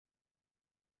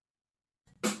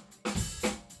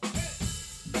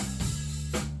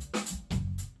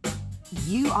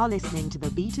You are listening to the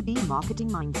B2B Marketing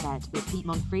Mindset with Pete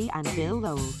Monfrey and Bill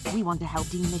Lowell. We want to help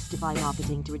demystify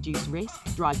marketing to reduce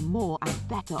risk, drive more and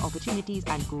better opportunities,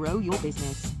 and grow your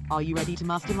business. Are you ready to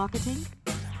master marketing?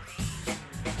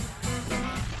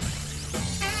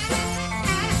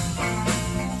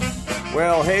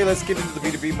 Well, hey, let's get into the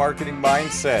B2B Marketing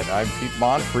Mindset. I'm Pete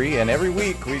Monfrey, and every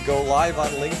week we go live on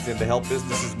LinkedIn to help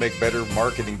businesses make better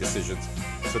marketing decisions.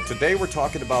 So today we're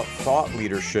talking about thought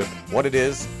leadership, what it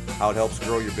is, how it helps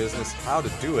grow your business, how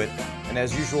to do it. And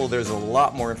as usual, there's a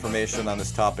lot more information on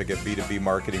this topic at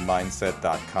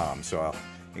b2bmarketingmindset.com. So I'll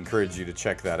encourage you to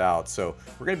check that out. So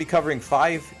we're going to be covering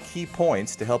 5 key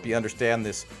points to help you understand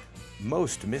this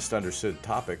most misunderstood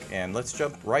topic. And let's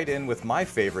jump right in with my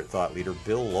favorite thought leader,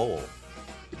 Bill Lowell.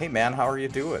 Hey man, how are you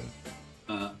doing?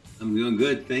 I'm doing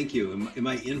good, thank you. Am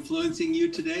I influencing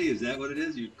you today? Is that what it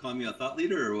is? You call me a thought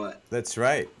leader or what? That's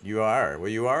right, you are. Well,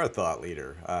 you are a thought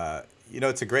leader.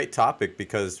 It's a great topic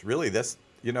because really this,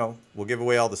 we'll give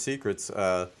away all the secrets.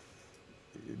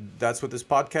 That's what this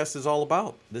podcast is all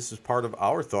about. This is part of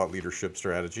our thought leadership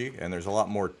strategy, and there's a lot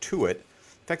more to it.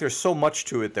 In fact, there's so much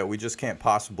to it that we just can't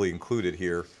possibly include it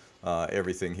here,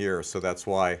 everything here. So that's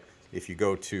why if you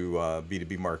go to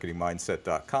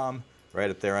b2bmarketingmindset.com, right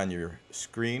up there on your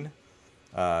screen,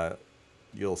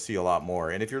 you'll see a lot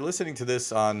more. And if you're listening to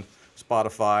this on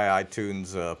Spotify,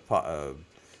 iTunes,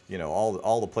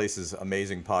 all the places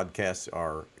amazing podcasts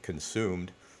are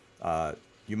consumed,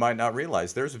 you might not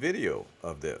realize there's video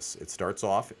of this. It starts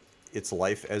off, it's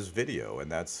life as video, and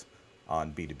that's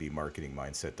on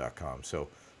b2bmarketingmindset.com. So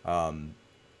I think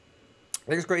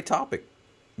it's a great topic.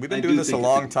 We've been doing this a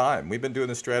long time. We've been doing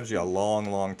this strategy a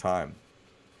long, long time.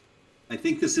 I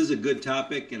think this is a good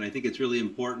topic, and I think it's really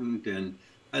important. And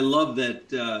I love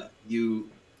that you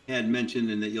had mentioned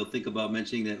and that you'll think about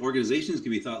mentioning that organizations can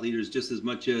be thought leaders just as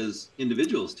much as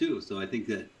individuals too. So I think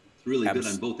that it's really good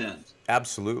on both ends.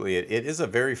 Absolutely. It is a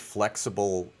very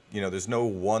flexible, there's no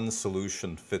one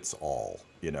solution fits all,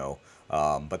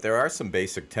 but there are some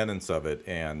basic tenets of it.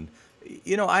 And,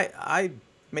 I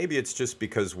maybe it's just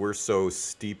because we're so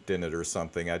steeped in it or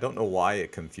something. I don't know why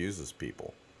it confuses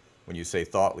people. When you say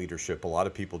thought leadership, a lot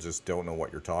of people just don't know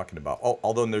what you're talking about.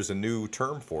 Although there's a new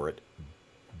term for it,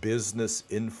 business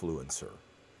influencer.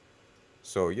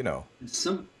 So,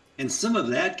 Some of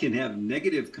that can have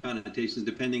negative connotations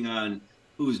depending on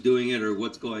who's doing it or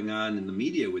what's going on in the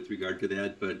media with regard to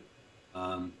that. But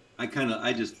I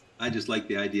just like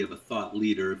the idea of a thought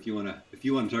leader. If you want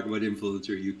to talk about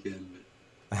influencer, you can.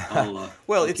 But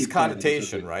well, it's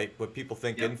connotation, right? When people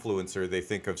think influencer, they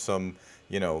think of some,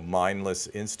 mindless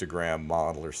Instagram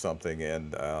model or something.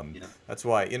 And that's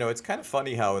why, it's kind of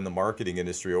funny how in the marketing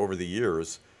industry over the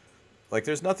years, like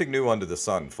there's nothing new under the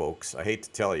sun, folks. I hate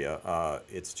to tell you,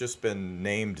 it's just been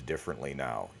named differently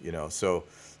now, so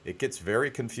it gets very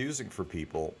confusing for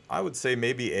people. I would say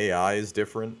maybe AI is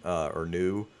different or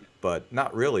new, but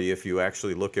not really if you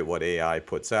actually look at what AI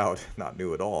puts out, not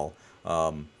new at all.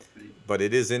 But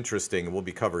it is interesting. We'll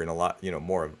be covering a lot,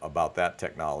 more about that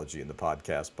technology in the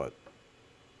podcast. But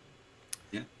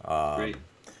great.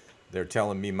 They're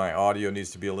telling me my audio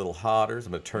needs to be a little hotter, so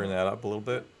I'm going to turn that up a little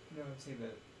bit. No, I'm saying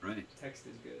that text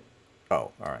is good.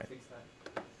 Oh, all right. Fix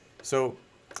that. So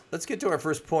let's get to our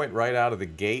first point right out of the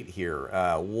gate here.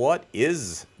 What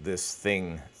is this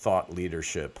thing, thought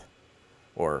leadership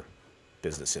or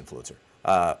business influencer?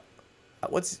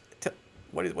 What's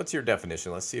your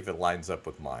definition? Let's see if it lines up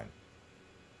with mine.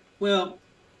 Well,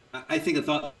 I think a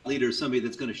thought leader is somebody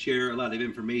that's going to share a lot of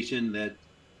information that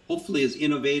hopefully is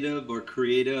innovative or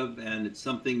creative, and it's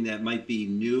something that might be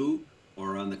new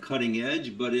or on the cutting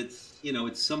edge, but it's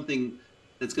something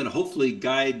that's going to hopefully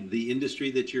guide the industry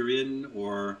that you're in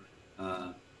or,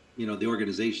 the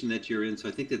organization that you're in. So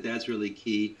I think that that's really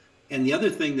key. And the other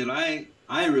thing that I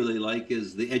really like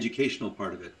is the educational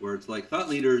part of it, where it's like thought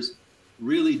leaders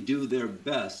really do their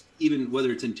best, even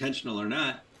whether it's intentional or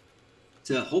not,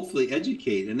 to hopefully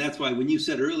educate. And that's why when you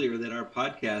said earlier that our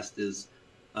podcast is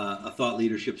a thought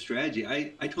leadership strategy,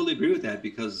 I totally agree with that,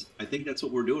 because I think that's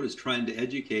what we're doing, is trying to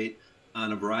educate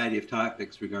on a variety of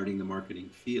topics regarding the marketing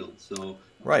field. So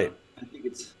right. I think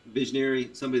it's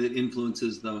visionary, somebody that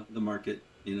influences the market,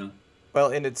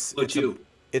 Well, and so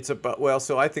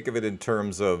I think of it in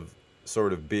terms of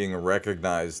sort of being a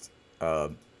recognized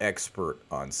expert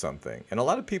on something. And a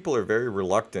lot of people are very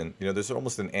reluctant. There's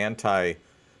almost an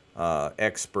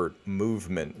anti-expert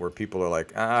movement where people are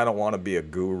like, I don't want to be a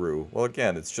guru. Well,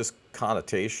 again, it's just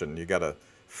connotation. You got to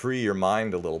free your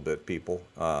mind a little bit, people.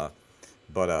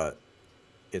 But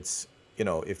it's you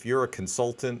know, if you're a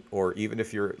consultant, or even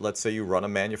if you're, let's say you run a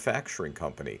manufacturing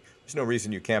company, there's no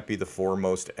reason you can't be the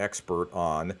foremost expert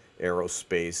on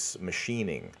aerospace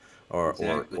machining,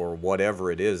 Exactly. or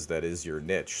whatever it is that is your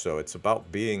niche. So it's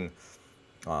about being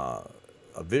a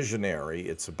visionary.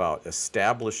 It's about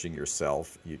establishing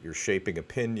yourself. You're shaping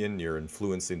opinion. You're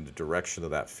influencing the direction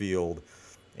of that field.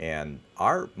 And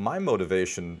my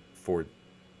motivation for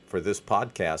this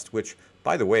podcast, which,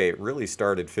 by the way, it really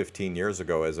started 15 years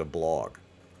ago as a blog,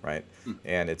 right?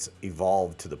 And it's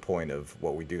evolved to the point of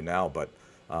what we do now. But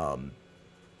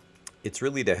it's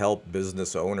really to help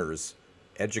business owners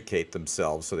educate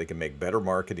themselves so they can make better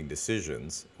marketing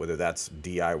decisions, whether that's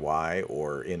DIY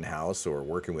or in-house or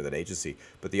working with an agency.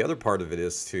 But the other part of it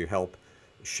is to help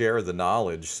share the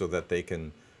knowledge so that they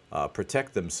can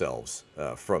protect themselves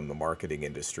from the marketing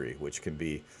industry, which can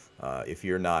be, if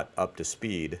you're not up to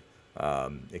speed,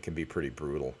 it can be pretty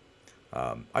brutal.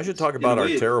 I should talk about our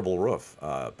terrible roof,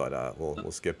 but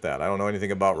we'll skip that. I don't know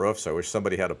anything about roofs. I wish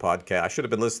somebody had a podcast. I should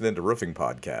have been listening to roofing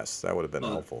podcasts. That would have been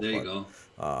helpful. There you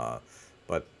go.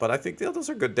 But I think those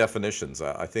are good definitions.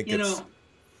 I think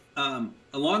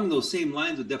along those same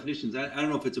lines of definitions, I don't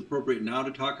know if it's appropriate now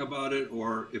to talk about it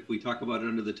or if we talk about it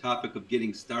under the topic of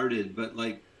getting started, but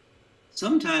like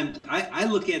sometimes I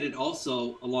look at it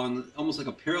also along almost like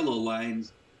a parallel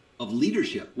lines of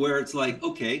leadership, where it's like,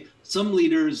 okay, some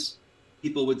leaders,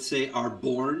 people would say, are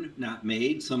born, not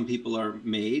made. Some people are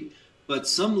made, but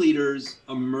some leaders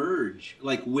emerge.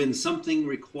 Like when something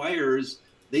requires,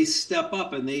 they step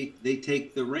up and they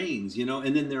take the reins, you know.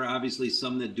 And then there are obviously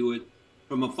some that do it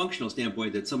from a functional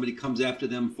standpoint, that somebody comes after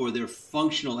them for their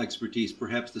functional expertise,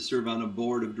 perhaps to serve on a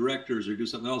board of directors or do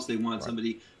something else. They want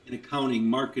somebody in accounting,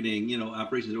 marketing, you know,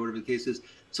 operations, or whatever the case is.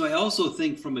 So I also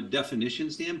think from a definition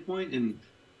standpoint, and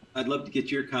I'd love to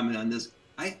get your comment on this,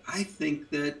 I think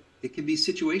that it can be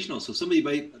situational. So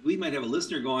we might have a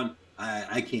listener going,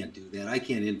 I can't do that. I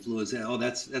can't influence that. Oh,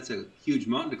 that's a huge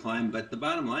mountain to climb. But the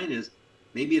bottom line is,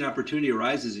 maybe an opportunity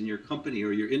arises in your company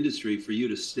or your industry for you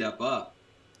to step up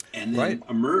and then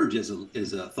emerge as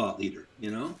a thought leader, you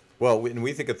know? Well, when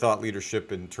we think of thought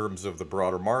leadership in terms of the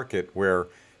broader market, where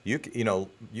you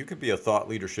could be a thought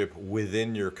leadership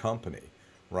within your company,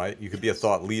 right? You could be a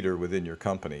thought leader within your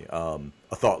company, a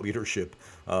thought leadership.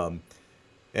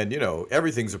 And, you know,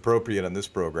 everything's appropriate on this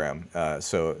program.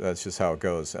 So that's just how it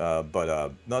goes.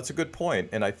 But no, it's a good point.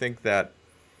 And I think that,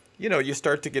 you know, you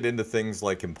start to get into things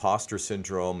like imposter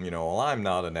syndrome. You know, well, I'm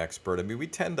not an expert. I mean, we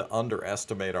tend to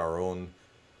underestimate our own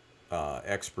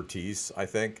expertise, I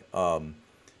think.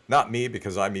 Not me,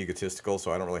 because I'm egotistical,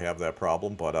 so I don't really have that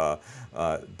problem.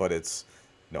 But it's,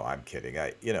 no, I'm kidding.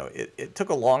 It took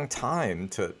a long time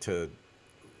to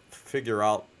figure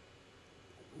out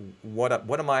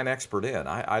what am I an expert in.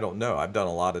 I don't know. I've done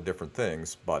a lot of different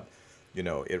things, but, you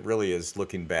know, it really is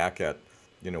looking back at,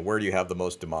 you know, where do you have the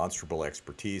most demonstrable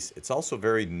expertise? It's also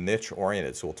very niche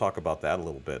oriented, so we'll talk about that a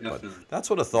little bit. Definitely. But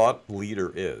that's what a thought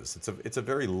leader is. It's a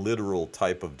very literal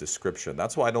type of description.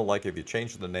 That's why I don't like, if you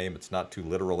change the name, it's not too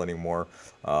literal anymore.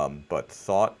 But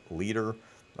thought leader,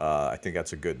 I think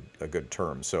that's a good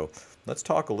term. So let's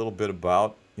talk a little bit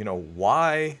about, you know,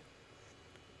 why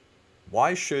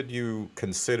should you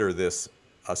consider this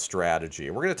a strategy?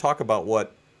 We're going to talk about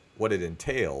what it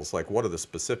entails, like what are the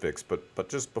specifics, but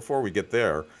just before we get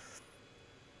there,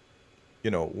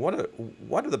 you know, what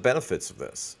are the benefits of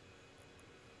this?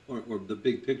 Or the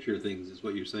big picture of things is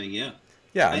what you're saying, yeah.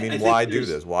 Yeah, I mean, why do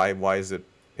this? Why is it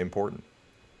important?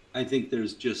 I think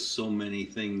there's just so many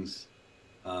things,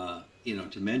 you know,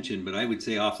 to mention, but I would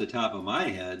say off the top of my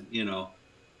head, you know,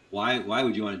 why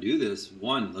would you want to do this?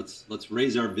 One, let's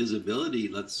raise our visibility.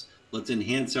 Let's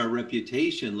enhance our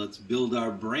reputation. Let's build our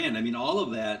brand. I mean, all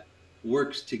of that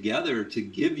works together to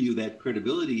give you that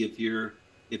credibility if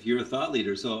you're a thought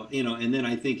leader. So, you know, and then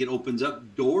I think it opens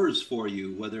up doors for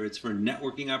you, whether it's for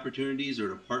networking opportunities or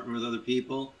to partner with other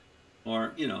people,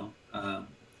 or, you know.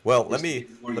 Well, let me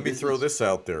throw this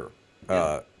out there.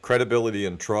 Yeah. Credibility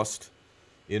and trust,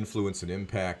 influence and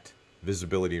impact,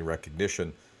 visibility and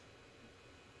recognition.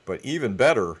 But even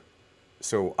better,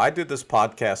 so I did this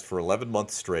podcast for 11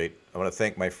 months straight. I want to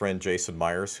thank my friend Jason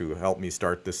Myers, who helped me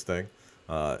start this thing.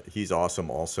 He's awesome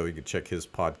also. You can check his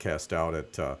podcast out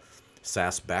at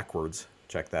SaaS Backwards.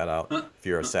 Check that out if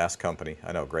you're a SaaS company.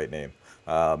 I know, great name.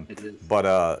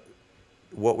 But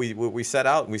what we set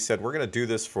out, we said we're going to do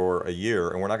this for a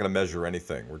year, and we're not going to measure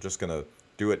anything. We're just going to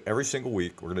do it every single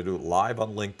week. We're going to do it live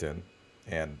on LinkedIn.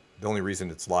 And the only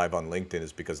reason it's live on LinkedIn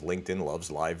is because LinkedIn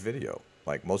loves live video.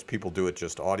 Like, most people do it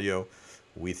just audio.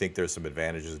 We think there's some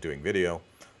advantages of doing video.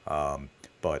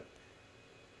 But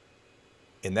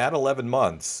in that 11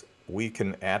 months, we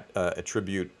can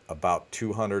attribute about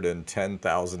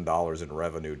 $210,000 in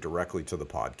revenue directly to the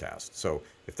podcast. So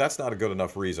if that's not a good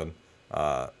enough reason,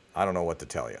 I don't know what to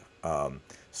tell you.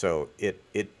 So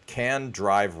it can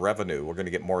drive revenue. We're going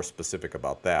to get more specific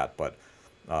about that, but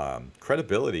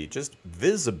credibility, just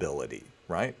visibility,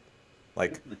 right?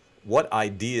 Like, what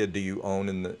idea do you own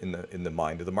in the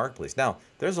mind of the marketplace? Now,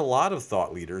 there's a lot of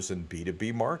thought leaders in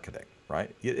B2B marketing,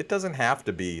 right? It doesn't have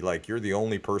to be like you're the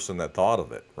only person that thought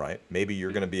of it, right? Maybe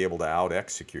you're going to be able to out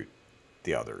execute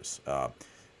the others.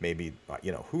 Maybe,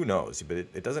 who knows? But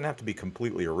it doesn't have to be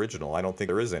completely original. I don't think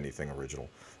there is anything original.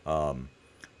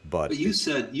 But you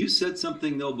said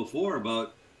something though before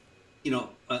about,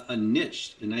 a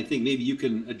niche, and I think maybe you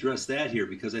can address that here,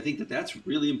 because I think that's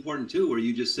really important too, where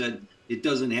you just said it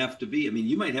doesn't have to be. I mean,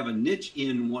 you might have a niche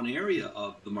in one area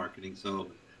of the marketing, so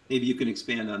maybe you can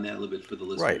expand on that a little bit for the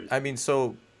listeners. Right. I mean,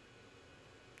 so,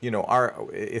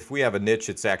 if we have a niche,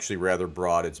 it's actually rather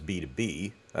broad. It's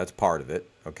B2B. That's part of it.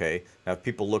 Okay. Now, if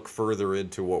people look further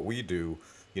into what we do,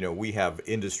 we have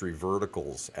industry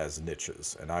verticals as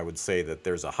niches. And I would say that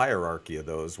there's a hierarchy of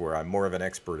those where I'm more of an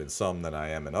expert in some than I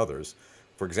am in others.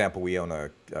 For example, we own a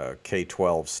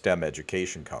K-12 STEM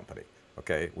education company.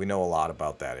 Okay. We know a lot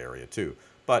about that area too.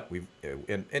 But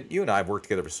and you and I have worked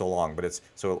together for so long, but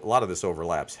so a lot of this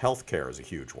overlaps. Healthcare is a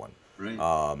huge one.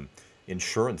 Right.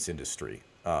 Insurance industry,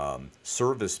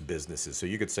 service businesses. So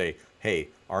you could say, hey,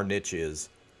 our niche is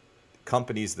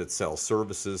companies that sell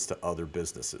services to other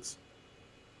businesses.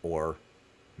 Or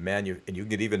and you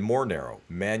get even more narrow,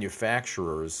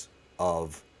 manufacturers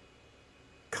of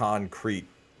concrete,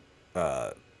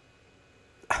 those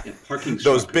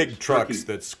big trucks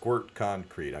that squirt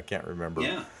concrete. I can't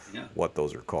remember what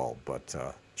those are called, but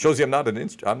shows you I'm not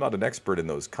an expert in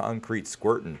those concrete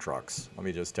squirting trucks. Let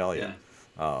me just tell you.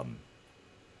 Yeah.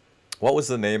 What was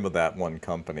the name of that one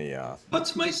company?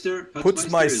 Putzmeister.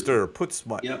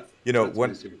 Yep.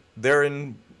 When they're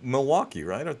in Milwaukee,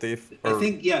 right? Aren't they? I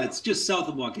think, it's just south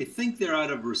of Milwaukee. I think they're out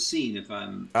of Racine, if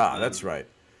I'm that's right,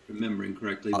 remembering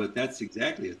correctly. But that's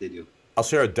exactly what they do. I'll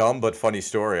share a dumb but funny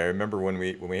story. I remember when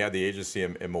we had the agency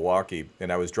in Milwaukee,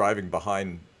 and I was driving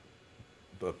behind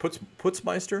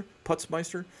Putzmeister,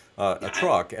 a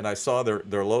truck, and I saw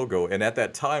their logo. And at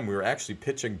that time, we were actually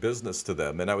pitching business to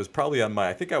them. And I was probably on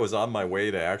my way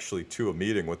to a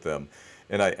meeting with them.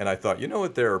 And I thought,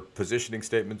 what their positioning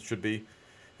statement should be?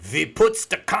 We puts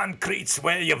the concrete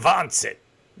where you wants it.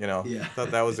 I thought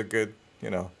that was a good,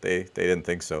 they didn't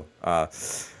think so.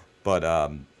 But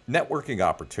networking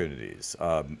opportunities,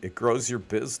 it grows your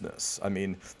business. I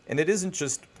mean, and it isn't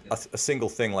just a single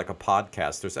thing like a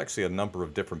podcast. There's actually a number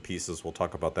of different pieces. We'll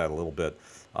talk about that a little bit.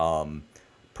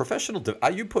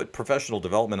 You put professional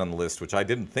development on the list, which I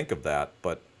didn't think of that,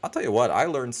 but I'll tell you what, I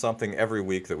learn something every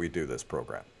week that we do this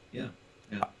program. Yeah.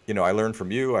 I learned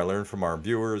from you, I learned from our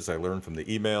viewers, I learned from the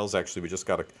emails. Actually, we just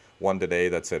got one today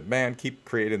that said, man, keep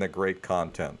creating the great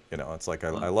content. It's like,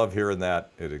 I love hearing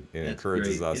that. It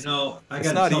encourages great. us.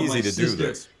 It's not easy to do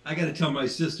this. I got to tell my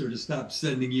sister to stop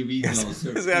sending you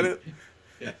emails. Is that it?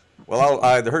 Yeah. Well,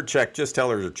 her check, just tell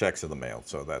her check's in the mail.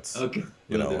 So that's, okay.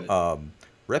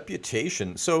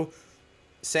 Reputation. So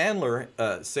Sandler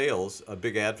Sales, I'm a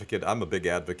big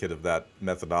advocate of that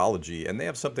methodology, and they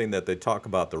have something that they talk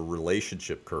about, the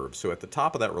relationship curve. So at the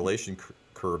top of that relationship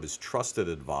curve is trusted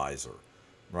advisor,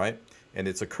 right? And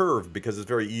it's a curve because it's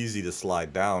very easy to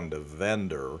slide down to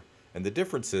vendor. And the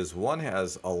difference is one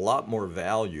has a lot more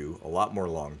value, a lot more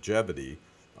longevity,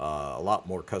 a lot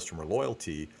more customer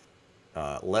loyalty,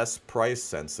 less price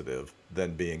sensitive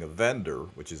than being a vendor,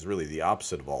 which is really the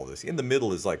opposite of all this. In the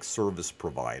middle is like service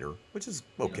provider, which is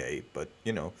okay, but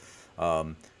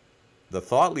the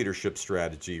thought leadership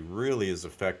strategy really is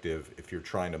effective if you're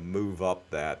trying to move up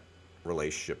that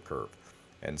relationship curve.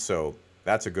 And so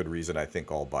that's a good reason, I think,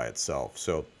 all by itself.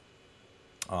 So,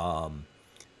 now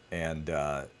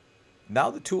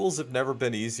the tools have never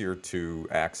been easier to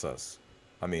access.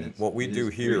 I mean, what we do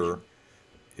here,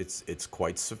 it's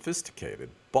quite sophisticated,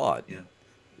 but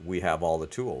we have all the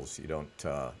tools. You don't,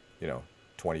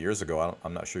 20 years ago,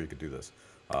 I'm not sure you could do this.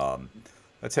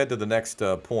 Let's head to the next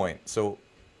point. So,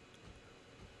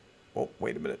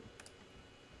 wait a minute.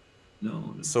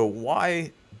 No. So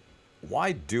why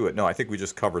do it? No, I think we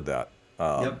just covered that.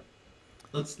 Yep.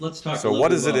 Let's talk. So what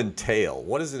does it entail?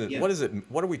 What is it? Yeah. What is it?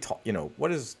 What are we talking?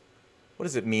 What does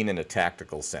it mean in a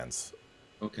tactical sense?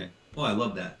 Okay. Well, I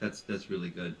love that. That's really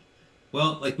good.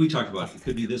 Well, like we talked about, it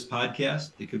could be this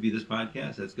podcast. It could be this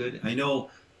podcast. That's good. I know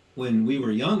when we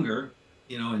were younger,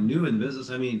 and new in business,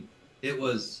 I mean, it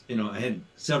was, I had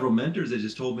several mentors that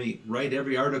just told me, write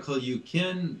every article you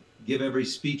can, give every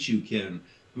speech you can.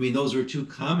 I mean, those are two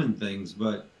common things,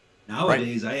 but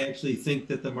Nowadays, I actually think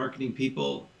that the marketing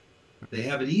people, they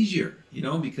have it easier,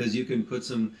 because you can put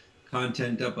some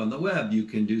content up on the web, you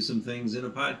can do some things in a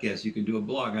podcast, you can do a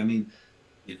blog. I mean,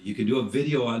 you can do a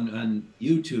video on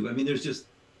YouTube. I mean, there's just,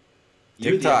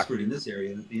 you're the expert in this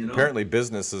area, Apparently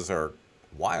businesses are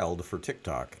wild for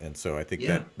TikTok, and so I think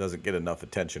that doesn't get enough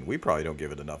attention. We probably don't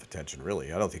give it enough attention,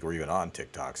 really. I don't think we're even on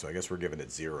TikTok, so I guess we're giving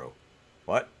it 0.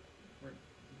 What?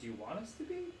 Do you want us to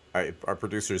be? Our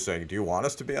producer is saying, do you want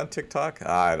us to be on TikTok?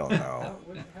 I don't know.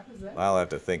 What happens that? I'll have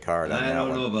to think hard on that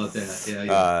one. I don't know about that.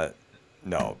 Yeah.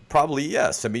 No, probably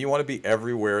yes. I mean, you want to be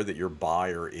everywhere that your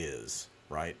buyer is,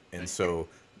 right? And so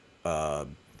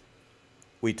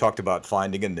we talked about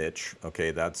finding a niche.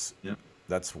 Okay, that's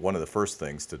one of the first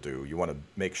things to do. You want to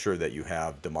make sure that you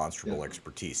have demonstrable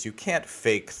expertise. You can't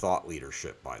fake thought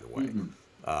leadership, by the way.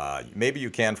 Maybe you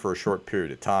can for a short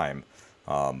period of time,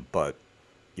 but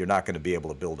you're not going to be able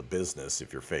to build a business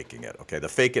if you're faking it. Okay, the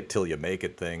fake it till you make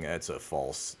it thing, that's a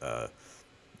false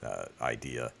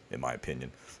idea, in my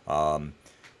opinion.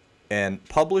 And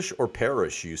publish or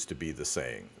perish used to be the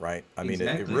saying, right? I mean,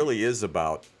 it really is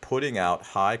about putting out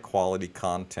high quality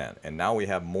content. And now we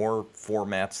have more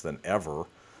formats than ever.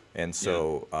 And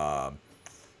so,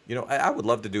 I would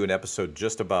love to do an episode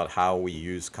just about how we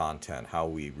use content, how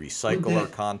we recycle our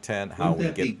content, how we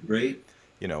get, great?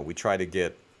 We try to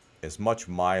get as much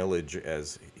mileage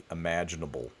as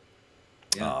imaginable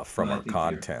from our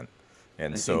content.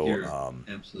 And so, you're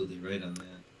absolutely right on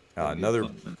that. Another,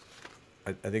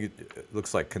 I think it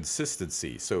looks like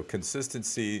consistency. So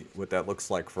consistency, what that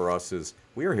looks like for us is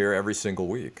we are here every single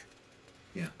week.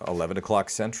 11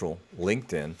 o'clock Central,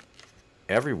 LinkedIn,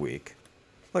 every week.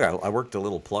 Look, I worked a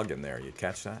little plug in there. You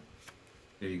catch that?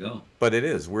 There you go. But it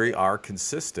is. We are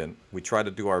consistent. We try to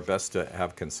do our best to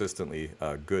have consistently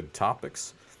good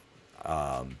topics.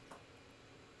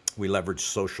 We leverage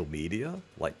social media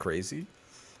like crazy.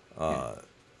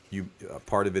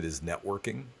 Part of it is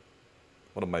networking.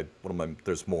 What am I?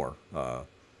 There's more. What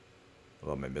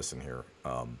am I missing here?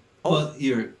 Well,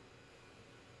 your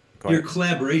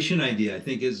collaboration idea, I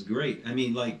think, is great. I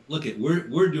mean, like, look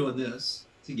we're doing this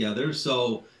together,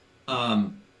 so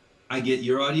I get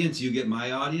your audience, you get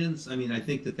my audience. I mean, I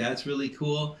think that's really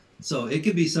cool. So it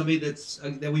could be somebody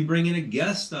that we bring in a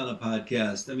guest on a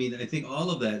podcast. I mean, I think all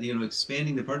of that,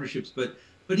 expanding the partnerships, but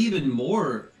even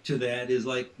more to that is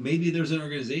like maybe there's an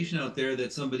organization out there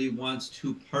that somebody wants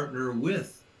to partner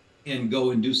with and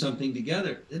go and do something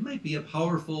together. It might be a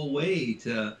powerful way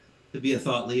to be a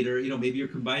thought leader. Maybe you're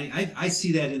combining. I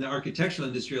see that in the architectural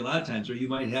industry a lot of times where you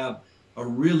might have a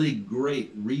really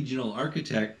great regional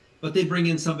architect, but they bring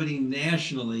in somebody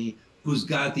nationally who's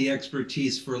got the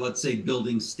expertise for, let's say,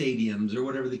 building stadiums or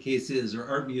whatever the case is, or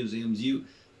art museums, you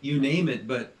name it.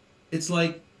 But it's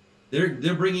like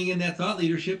they're bringing in that thought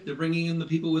leadership. They're bringing in the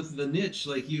people with the niche,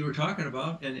 like you were talking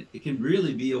about, and it can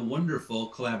really be a wonderful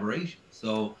collaboration.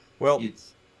 So,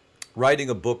 writing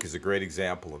a book is a great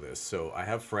example of this. So I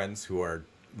have friends who are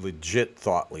legit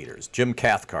thought leaders. Jim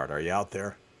Cathcart, are you out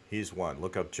there? He's one.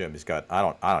 Look up Jim. He's got I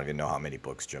don't even know how many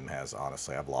books Jim has.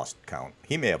 Honestly, I've lost count.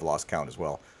 He may have lost count as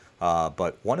well.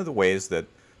 But one of the ways that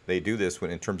they do this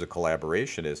in terms of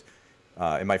collaboration is,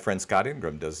 and my friend Scott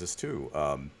Ingram does this too.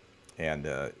 And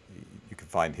you can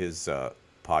find his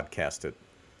podcast at,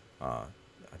 I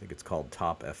think it's called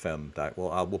Top FM.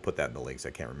 Well, we'll put that in the links.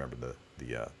 I can't remember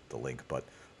the link, but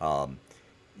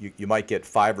you might get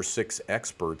 5 or 6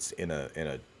 experts in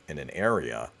an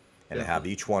area, and have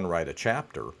each one write a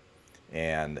chapter,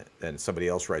 and then somebody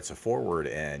else writes a foreword,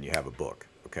 and you have a book.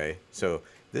 Okay, so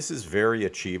this is very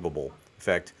achievable. In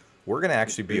fact, we're going to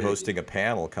actually be hosting a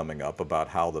panel coming up about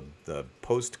how the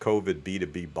post-COVID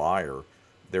B2B buyer,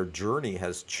 their journey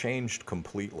has changed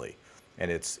completely,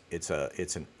 and it's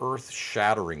an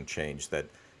earth-shattering change that,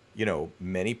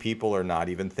 many people are not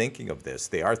even thinking of this.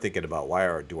 They are thinking about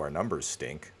do our numbers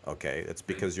stink? Okay, it's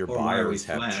because your buyers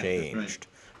have changed,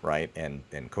 right? And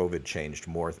COVID changed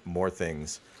more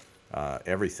things,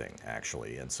 everything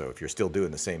actually. And so if you're still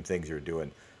doing the same things you were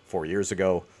doing 4 years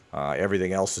ago,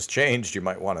 everything else has changed. You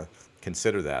might want to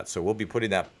consider that. So we'll be putting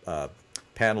that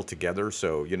panel together.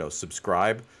 So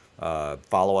subscribe.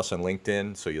 Follow us on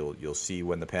LinkedIn so you'll see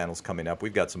when the panel's coming up.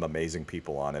 We've got some amazing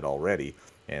people on it already,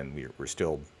 and we're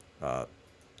still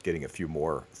getting a few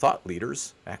more thought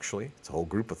leaders. Actually, it's a whole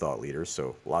group of thought leaders,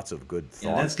 so lots of good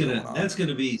thoughts. That's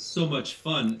gonna be so much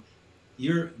fun.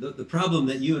 The problem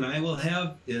that you and I will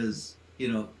have is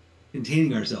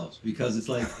containing ourselves, because it's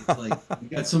like we've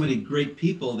got so many great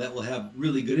people that will have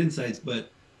really good insights,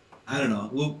 but I don't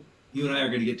know. You and I are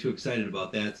going to get too excited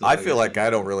about that. So I feel like I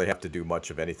don't really have to do much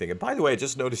of anything. And by the way, I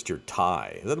just noticed your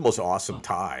tie. Is that the most awesome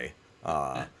tie?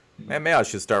 And maybe I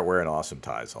should start wearing awesome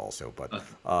ties also. But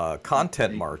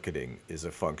content Okay. marketing is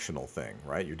a functional thing,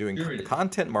 right? You're doing Sure it is.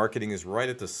 content marketing is right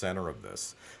at the center of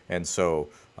this, and so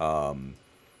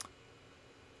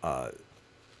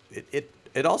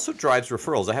it also drives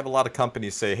referrals. I have a lot of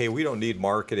companies say, "Hey, we don't need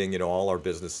marketing. You know, all our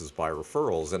business is by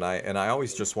referrals," and I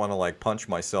always just want to like punch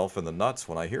myself in the nuts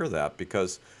when I hear that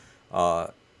because.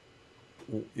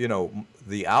 You know,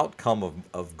 the outcome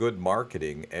of good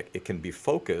marketing, it can be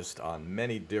focused on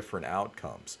many different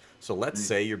outcomes. So let's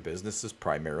say your business is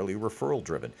primarily referral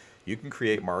driven. You can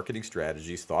create marketing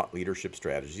strategies, thought leadership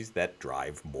strategies that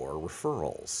drive more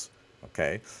referrals.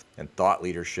 Okay. And thought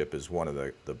leadership is one of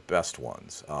the best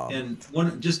ones. And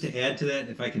one, just to add to that,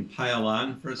 if I can pile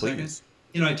on for a second, Please.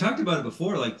 I talked about it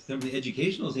before, like from the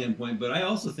educational standpoint, but I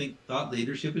also think thought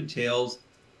leadership entails,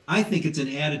 I think it's an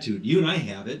attitude. You and I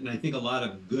have it, and I think a lot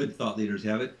of good thought leaders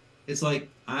have it. It's like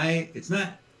it's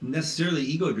not necessarily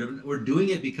ego driven. We're doing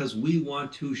it because we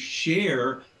want to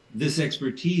share this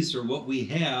expertise or what we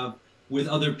have with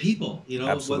other people, whether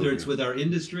Absolutely. it's with our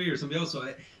industry or somebody else.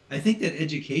 So I think that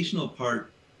educational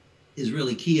part is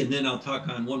really key. And then I'll talk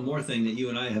on one more thing that you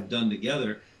and I have done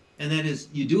together, and that is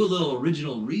you do a little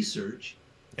original research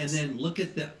and then look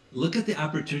at the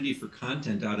opportunity for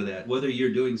content out of that, whether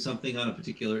you're doing something on a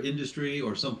particular industry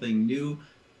or something new,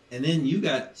 and then you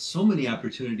got so many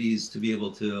opportunities to be able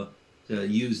to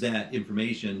use that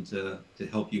information to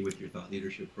help you with your thought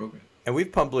leadership program. And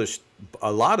we've published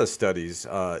a lot of studies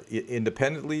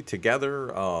independently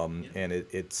together, and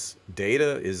it's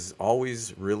data is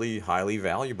always really highly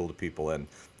valuable to people. And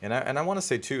I want to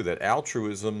say too that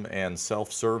altruism and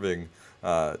self-serving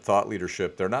thought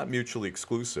leadership, they're not mutually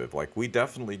exclusive. Like we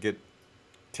definitely get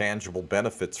tangible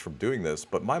benefits from doing this,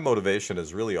 but my motivation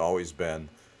has really always been,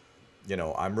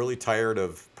 I'm really tired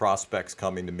of prospects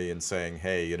coming to me and saying,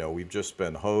 hey, we've just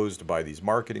been hosed by these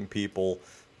marketing people.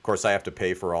 Of course, I have to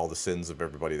pay for all the sins of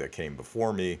everybody that came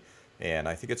before me. And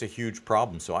I think it's a huge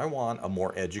problem. So I want a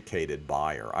more educated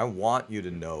buyer. I want you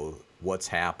to know what's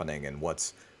happening and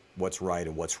what's right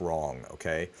and what's wrong,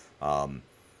 okay?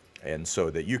 And so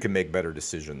that you can make better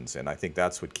decisions. And I think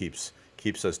that's what keeps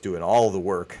us doing all the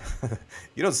work.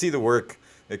 You don't see the work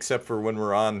except for when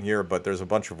we're on here, but there's a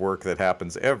bunch of work that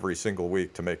happens every single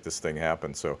week to make this thing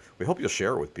happen. So we hope you'll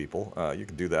share it with people. You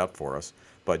can do that for us.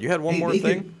 But you had one more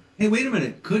thing? Hey, wait a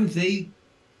minute.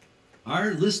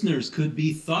 Our listeners could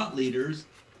be thought leaders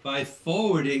by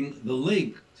forwarding the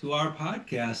link to our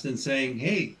podcast and saying,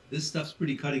 hey, this stuff's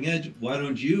pretty cutting edge. Why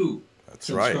don't you That's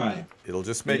subscribe? right. It'll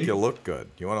just make you look good.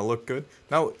 You want to look good?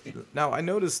 Now I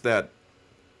noticed that,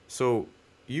 so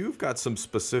you've got some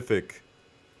specific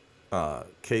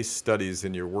case studies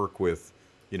in your work with,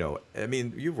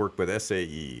 you've worked with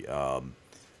SAE,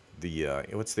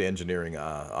 what's the engineering,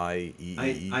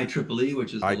 IEEE? IEEE,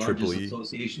 which is the largest IEEE.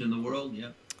 association in the world, yeah.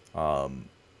 All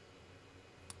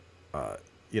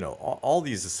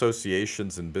these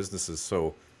associations and businesses.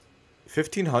 So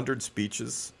 1,500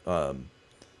 speeches. So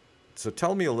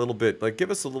tell me a little bit, like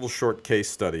give us a little short case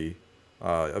study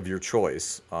of your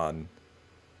choice on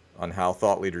how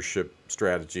thought leadership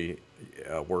strategy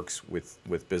works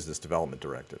with business development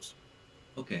directives.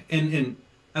 Okay, and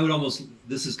I would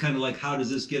this is kind of like, how does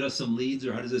this get us some leads,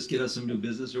 or how does this get us some new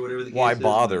business, or whatever the case Why is.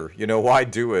 bother? Why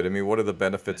do it? I mean, what are the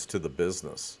benefits to the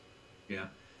business? Yeah,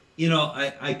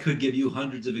 I could give you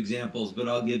hundreds of examples, but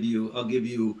I'll give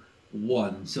you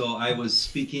one. So I was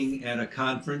speaking at a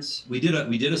conference. We did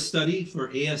a study for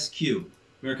ASQ,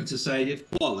 American Society of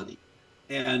Quality,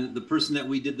 and the person that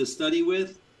we did the study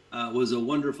with was a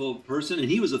wonderful person, and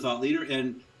he was a thought leader.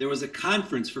 And there was a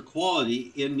conference for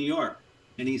quality in New York,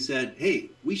 and he said, "Hey,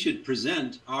 we should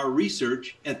present our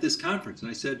research at this conference."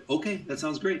 And I said, "Okay, that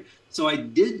sounds great." So I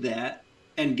did that,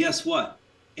 and guess what?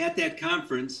 At that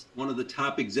conference, one of the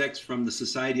top execs from the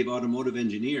Society of Automotive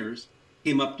Engineers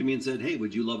came up to me and said, "Hey,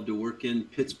 would you love to work in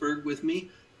Pittsburgh with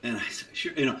me?" And I said,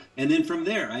 "Sure." And then from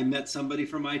there, I met somebody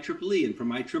from IEEE, and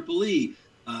from IEEE,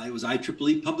 it was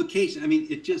IEEE publication. I mean,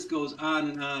 it just goes on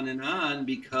and on and on,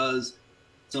 because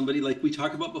somebody, like we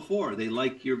talked about before, they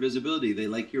like your visibility, they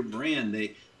like your brand,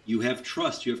 you have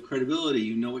trust, you have credibility,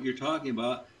 you know what you're talking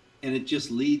about, and it just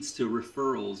leads to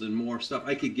referrals and more stuff.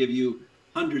 I could give you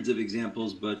hundreds of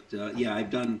examples, but yeah, I've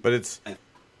done. But it's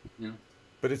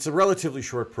a relatively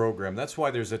short program. That's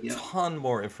why there's a ton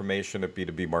more information at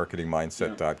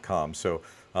b2bmarketingmindset.com. So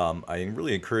I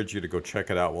really encourage you to go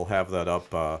check it out. We'll have that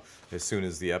up as soon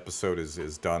as the episode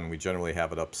is done. We generally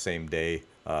have it up same day,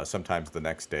 sometimes the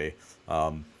next day.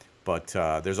 But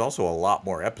there's also a lot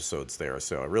more episodes there.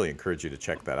 So I really encourage you to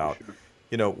check that out.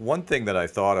 Sure. One thing that I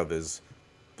thought of is,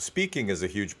 speaking is a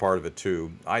huge part of it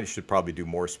too. I should probably do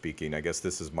more speaking. I guess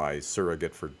this is my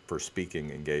surrogate for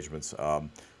speaking engagements.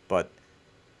 But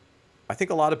I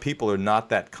think a lot of people are not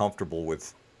that comfortable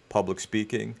with public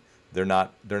speaking. They're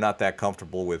not that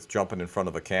comfortable with jumping in front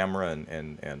of a camera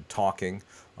and talking.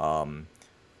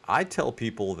 I tell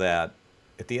people that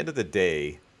at the end of the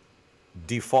day,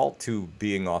 default to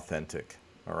being authentic.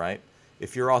 All right.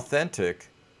 If you're authentic,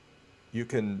 you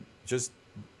can just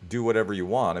do whatever you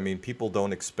want. I mean, people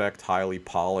don't expect highly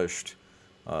polished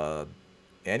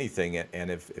anything,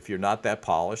 and if you're not that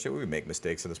polished, we make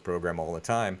mistakes in this program all the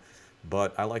time.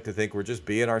 But I like to think we're just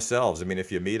being ourselves. I mean,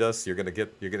 if you meet us, you get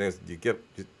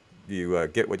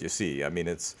what you see. I mean,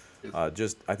 it's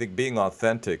just, I think being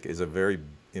authentic is a very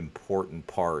important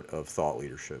part of thought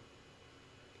leadership.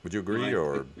 Would you agree,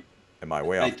 or am I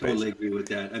way off I base? totally agree with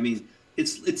that. I mean,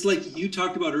 it's like you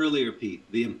talked about earlier, Pete,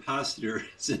 the imposter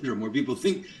syndrome, where people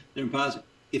think they're imposter.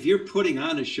 If you're putting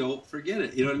on a show, forget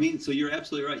it. You know what I mean? So you're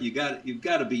absolutely right. You've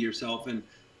got to be yourself. And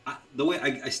the way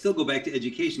I still go back to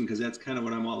education, because that's kind of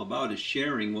what I'm all about, is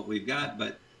sharing what we've got.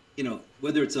 But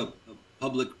whether it's a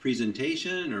public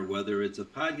presentation or whether it's a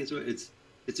podcast,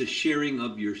 it's a sharing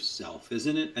of yourself,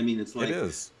 isn't it? I mean, it's like It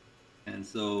is. And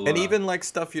so, And even like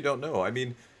stuff you don't know. I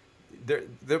mean,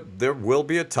 there will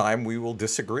be a time we will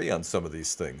disagree on some of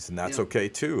these things, and that's okay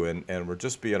too. And we're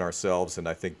just being ourselves, and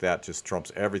I think that just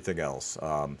trumps everything else.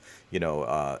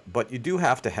 But you do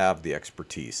have to have the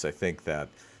expertise. I think that,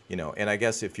 and I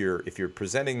guess if you're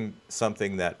presenting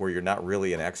something where you're not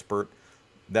really an expert,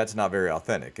 that's not very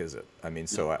authentic, is it? I mean,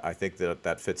 so I think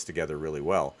that fits together really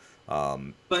well.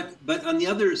 But on the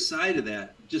other side of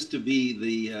that, just to be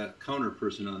the counter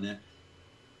person on that,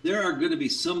 there are going to be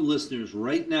some listeners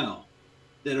right now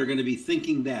that are going to be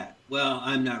thinking that, well,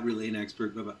 I'm not really an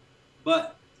expert,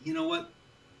 but you know what?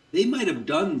 They might have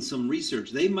done some research.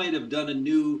 They might have done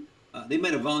they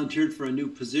might have volunteered for a new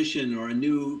position or a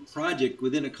new project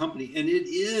within a company, and it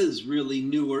is really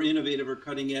new or innovative or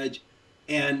cutting edge,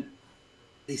 and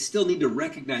they still need to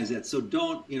recognize that. So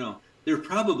there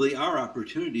probably are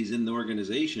opportunities in the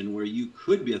organization where you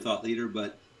could be a thought leader,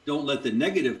 but don't let the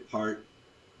negative part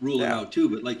rule it out too.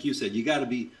 But like you said, you got to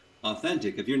be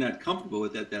authentic. If you're not comfortable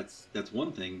with that, that's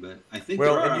one thing. But I think there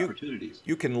are opportunities.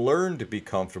 You can learn to be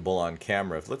comfortable on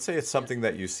camera. If, let's say it's something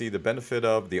that you see the benefit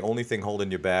of, the only thing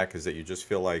holding you back is that you just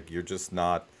feel like you're just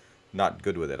not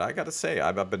good with it. I got to say,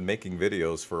 I've been making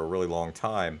videos for a really long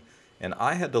time, and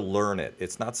I had to learn it.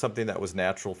 It's not something that was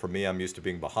natural for me. I'm used to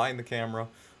being behind the camera.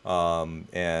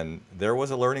 And there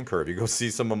was a learning curve. You go see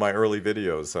some of my early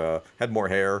videos, had more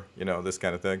hair, this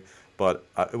kind of thing, but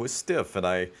it was stiff.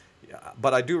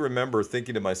 But I do remember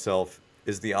thinking to myself,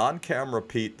 is the on-camera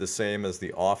Pete the same as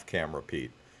the off-camera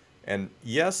Pete? And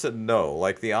yes and no.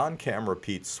 Like, the on-camera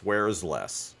Pete swears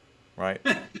less, right?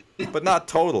 But not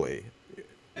totally,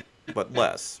 but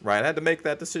less, right? I had to make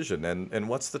that decision. And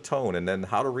what's the tone? And then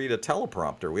how to read a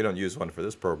teleprompter. We don't use one for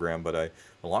this program, but a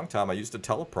long time I used a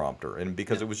teleprompter, and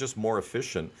because it was just more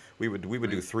efficient, we would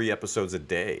do 3 episodes a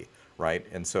day, right?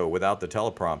 And so without the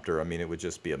teleprompter, I mean, it would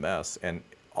just be a mess. And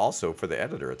also for the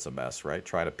editor, it's a mess, right?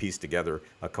 Trying to piece together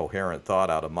a coherent thought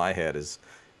out of my head is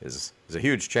a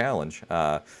huge challenge.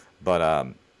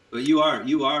 But you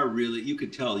are really, you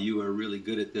could tell you are really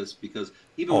good at this, because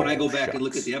even when I go back and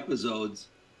look at the episodes,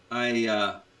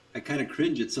 I kind of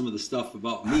cringe at some of the stuff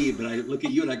about me, but I look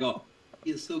at you and I go,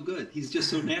 he is so good. He's just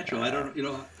so natural. I don't,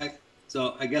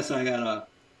 so I guess I gotta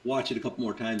watch it a couple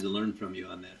more times and learn from you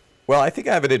on that. Well, I think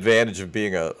I have an advantage of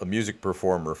being a music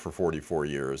performer for 44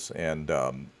 years, and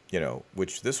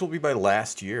which this will be my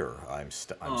last year. I'm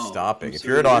stopping. If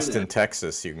you're in Austin,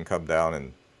 Texas, you can come down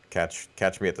and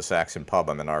catch me at the Saxon Pub.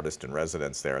 I'm an artist in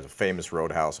residence there. It's a famous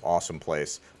roadhouse, awesome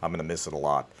place. I'm gonna miss it a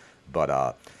lot,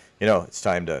 but it's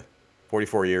time to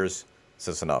 44 years.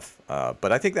 That's enough.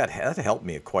 But I think that helped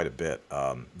me quite a bit.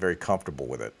 Very comfortable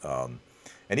with it.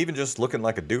 And even just looking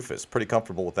like a doofus, pretty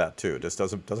comfortable with that too. It just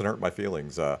doesn't hurt my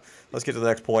feelings. Let's get to the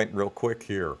next point real quick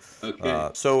here. Okay.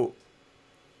 So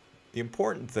the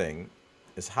important thing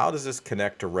is, how does this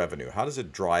connect to revenue? How does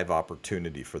it drive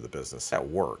opportunity for the business at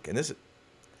work? And it's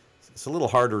a little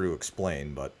harder to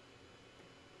explain,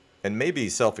 and maybe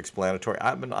self-explanatory.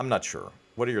 I'm not sure.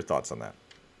 What are your thoughts on that?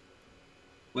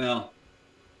 Well,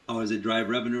 how does it drive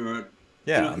revenue?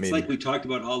 It's like we talked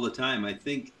about all the time. I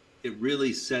think it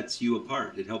really sets you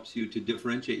apart. It helps you to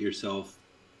differentiate yourself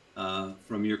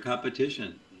from your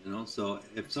competition. So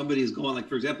if somebody is going, like,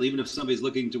 for example, even if somebody's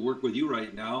looking to work with you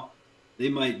right now, they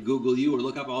might Google you or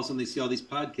look up. All of a sudden, they see all these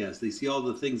podcasts. They see all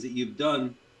the things that you've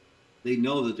done. They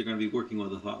know that they're going to be working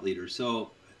with a thought leader.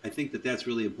 So I think that that's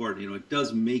really important. It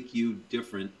does make you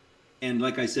different. And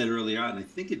like I said earlier on, I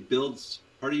think it builds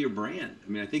part of your brand. I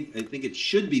mean, I think it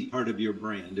should be part of your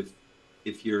brand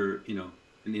if you're,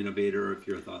 an innovator or if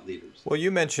you're a thought leader. Well,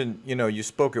 you mentioned, you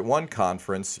spoke at one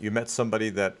conference, you met somebody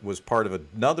that was part of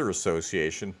another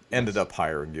association, ended up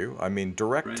hiring you. I mean,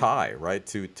 direct Right. tie, right,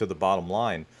 to the bottom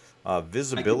line. I could give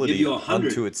Visibility you 100.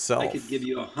 unto itself. I could give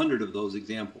you 100 of those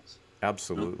examples.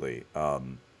 Absolutely.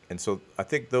 And so I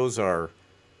think those are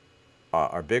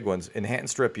big ones.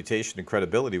 Enhanced reputation and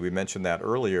credibility, we mentioned that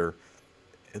earlier.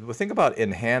 Think about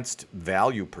enhanced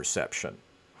value perception.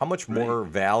 How much more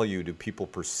value do people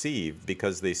perceive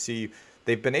because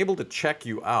they've been able to check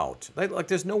you out? Like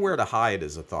there's nowhere to hide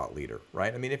as a thought leader,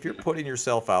 right? I mean, if you're putting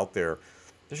yourself out there,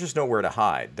 there's just nowhere to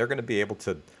hide. They're going to be able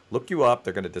to look you up.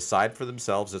 They're going to decide for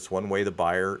themselves. It's one way the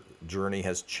buyer journey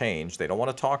has changed. They don't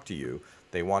want to talk to you.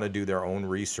 They want to do their own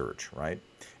research, right?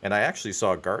 And I actually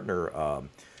saw a Gartner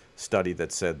study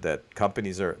that said that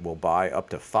companies will buy up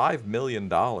to $5 million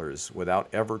without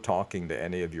ever talking to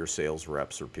any of your sales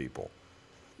reps or people.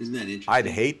 Isn't that interesting? I'd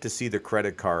hate to see the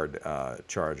credit card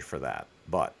charge for that,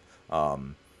 but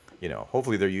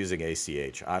hopefully they're using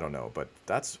ACH. I don't know, but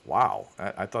that's wow.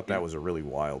 I thought that was a really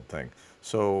wild thing.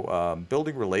 So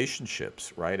building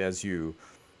relationships, right? As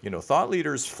thought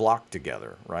leaders flock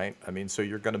together, right? I mean, so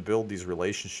you're going to build these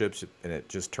relationships, and it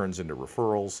just turns into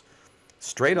referrals,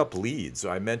 straight up leads.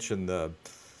 I mentioned the.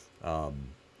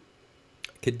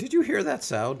 Did you hear that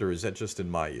sound, or is that just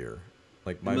in my ear?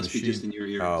 Like my It must machine. be just in your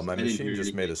ears. Oh, my I didn't machine hear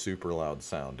just made anything. a super loud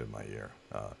sound in my ear,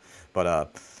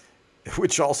 but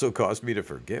which also caused me to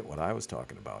forget what I was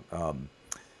talking about.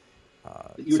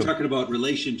 You were so- talking about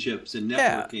relationships and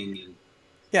Yeah. networking. And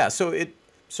Yeah,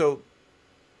 so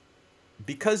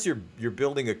because you're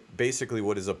building basically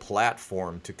what is a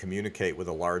platform to communicate with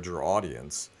a larger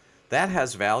audience, that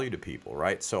has value to people,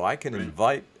 right? So I can Right.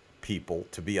 invite people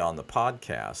to be on the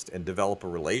podcast and develop a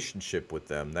relationship with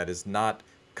them that is not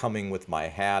coming with my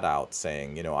hat out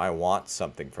saying, I want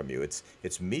something from you.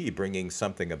 It's me bringing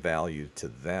something of value to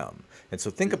them. And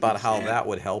so think about how Exactly. that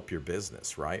would help your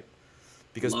business, right?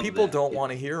 Because Love people that, don't yeah.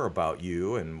 want to hear about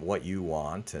you and what you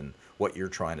want and what you're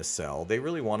trying to sell. They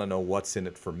really want to know what's in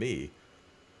it for me.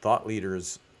 Thought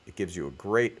leaders, it gives you a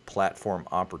great platform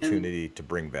opportunity to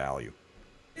bring value.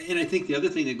 And I think the other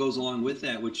thing that goes along with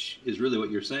that, which is really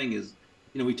what you're saying, is,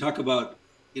 we talk about,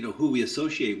 who we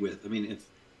associate with. I mean,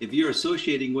 if you're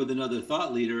associating with another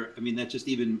thought leader, I mean, that just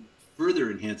even further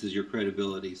enhances your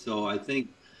credibility. So I think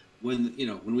when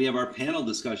we have our panel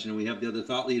discussion and we have the other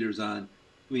thought leaders on,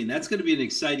 I mean, that's going to be an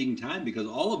exciting time because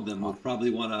all of them will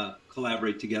probably want to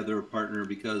collaborate together or partner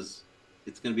because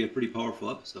it's going to be a pretty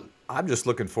powerful episode. I'm just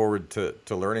looking forward to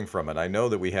learning from it. I know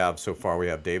that we have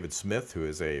David Smith, who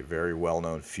is a very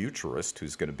well-known futurist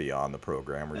who's going to be on the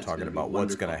program. We're That's talking gonna be about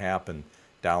what's going to wonderful. happen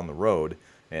down the road.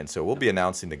 And so we'll be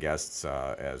announcing the guests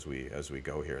as we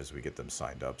go here, as we get them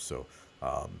signed up. So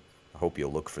I hope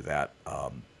you'll look for that.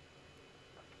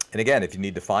 And again, if you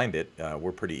need to find it,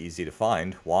 we're pretty easy to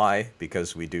find. Why?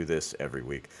 Because we do this every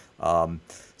week.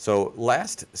 So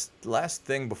last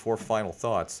thing before final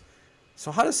thoughts. So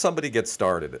how does somebody get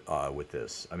started with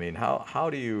this? I mean, how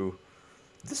do you?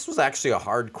 This was actually a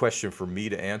hard question for me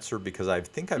to answer because I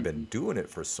think I've been doing it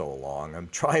for so long. I'm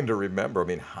trying to remember. I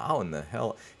mean, how in the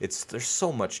hell? There's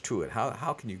so much to it.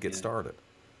 How can you get Yeah. started?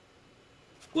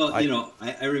 Well,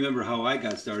 I- I remember how I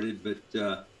got started,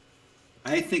 but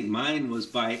I think mine was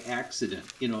by accident.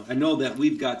 I know that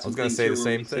we've got some was gonna things say here the where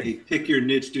same we say, thing. pick your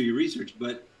niche, do your research,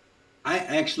 but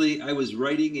I was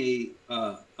writing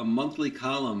a monthly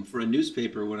column for a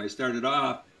newspaper when I started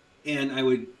off, and I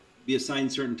would be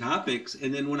assigned certain topics,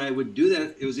 and then when I would do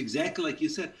that, it was exactly like you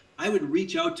said. I would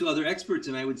reach out to other experts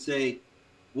and I would say,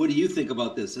 what do you think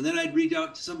about this? And then I'd reach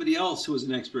out to somebody else who was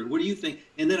an expert. What do you think?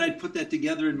 And then I'd put that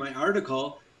together in my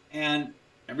article, and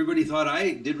everybody thought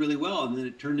I did really well. And then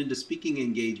it turned into speaking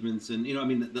engagements, and I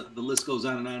mean, the list goes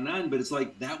on and on and on. But it's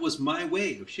like that was my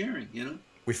way of sharing.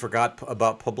 We forgot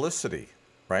about publicity,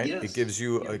 right? Yes. It gives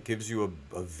you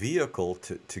a vehicle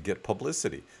to get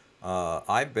publicity.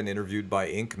 I've been interviewed by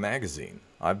Inc. magazine.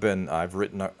 I've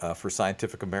written for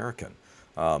Scientific American.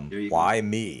 There you go. Why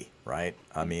me, right?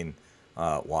 I mean,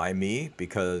 why me?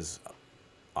 Because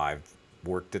I've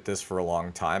worked at this for a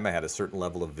long time. I had a certain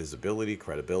level of visibility,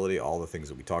 credibility, all the things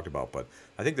that we talked about. But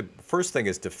I think the first thing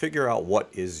is to figure out what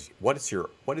is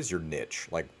your niche.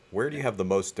 Like, where do you have the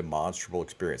most demonstrable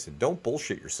experience? And don't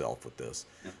bullshit yourself with this.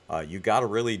 You got to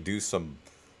really do some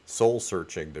soul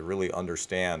searching to really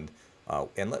understand.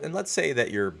 And let's say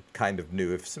that you're kind of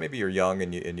new. If maybe you're young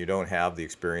and you don't have the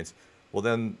experience, well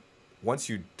then once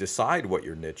you decide what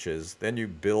your niche is, then you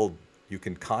build you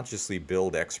can consciously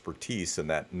build expertise in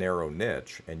that narrow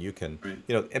niche, and you can, Right.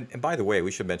 you know, and by the way,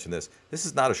 we should mention this. This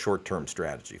is not a short-term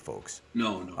strategy, folks.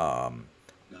 No, no,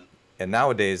 no. And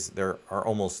nowadays there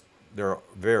are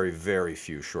very, very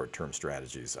few short-term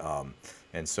strategies.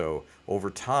 And so over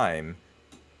time,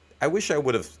 I wish I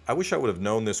would have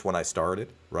known this when I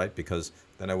started, right? Because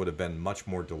then I would have been much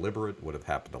more deliberate, would have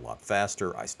happened a lot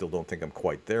faster. I still don't think I'm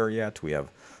quite there yet.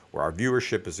 Where our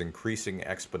viewership is increasing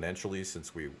exponentially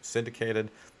since we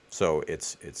syndicated. So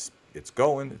it's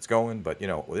going, but you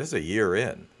know, this is a year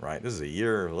in, right? This is a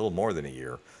year, a little more than a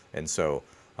year. And so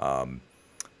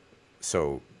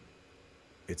so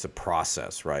it's a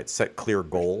process, right? Set clear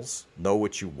goals, know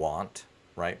what you want,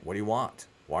 right? What do you want?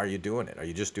 Why are you doing it? Are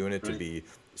you just doing it to be,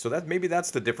 so that maybe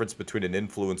that's the difference between an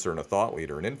influencer and a thought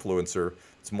leader. An influencer,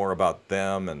 it's more about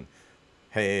them and,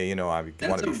 hey, you know, I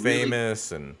want to be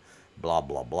famous and blah,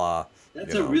 blah, blah.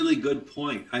 That's a really good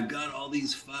point. I've got all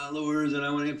these followers and I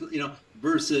want to, you know,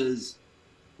 versus,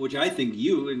 which I think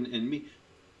you and me,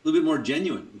 a little bit more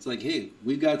genuine. It's like, hey,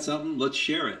 we've got something, let's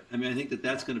share it. I mean, I think that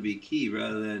that's going to be key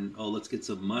rather than, oh, let's get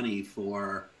some money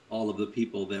for all of the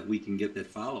people that we can get that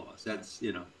follow us. That's,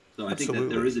 you know, so I think that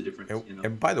there is a difference. And, you know?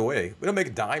 and by the way, we don't make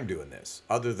a dime doing this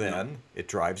other than it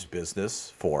drives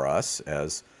business for us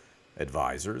as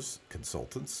advisors,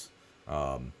 consultants.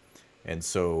 And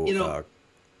so, you know,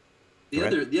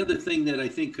 the other thing that I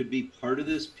think could be part of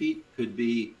this, Pete, could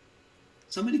be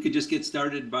somebody could just get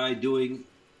started by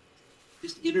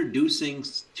just introducing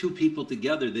two people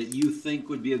together that you think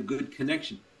would be a good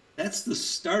connection. That's the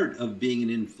start of being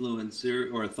an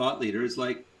influencer or a thought leader. It's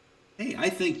like, hey, I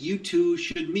think you two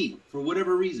should meet for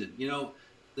whatever reason. You know,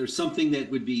 there's something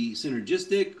that would be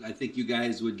synergistic. I think you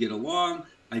guys would get along.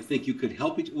 I think you could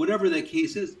help each, whatever that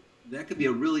case is. That could be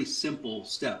a really simple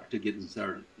step to getting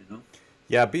started, you know?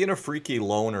 Yeah, being a freaky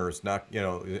loner is not, you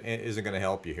know, isn't going to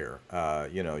help you here.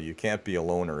 You know, you can't be a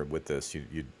loner with this.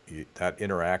 That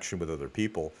interaction with other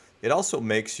people, it also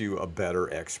makes you a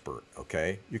better expert,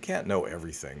 okay? You can't know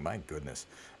everything, my goodness.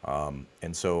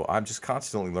 And so I'm just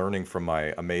constantly learning from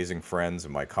my amazing friends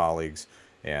and my colleagues,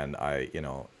 and you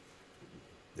know,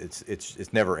 it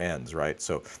never ends, right?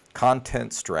 So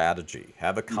content strategy,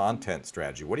 have a content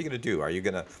strategy. What are you going to do? Are you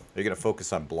going to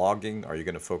focus on blogging? Are you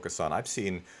going to focus on, I've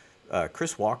seen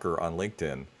Chris Walker on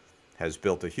LinkedIn has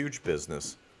built a huge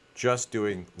business just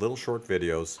doing little short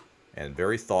videos and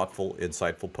very thoughtful,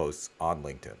 insightful posts on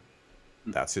LinkedIn.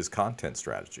 That's his content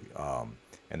strategy.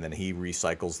 And then he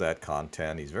recycles that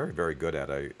content. He's very, very good at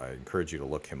it. I encourage you to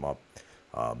look him up.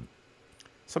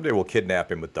 Someday we'll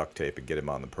kidnap him with duct tape and get him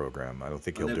on the program. I don't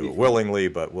think he'll do it willingly,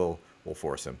 but we'll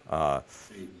force him.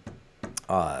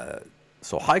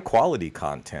 So high quality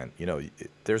content, you know,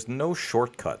 there's no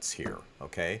shortcuts here,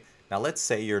 okay? Now let's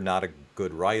say you're not a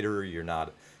good writer, you're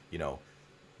not, you know,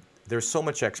 there's so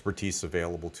much expertise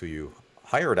available to you.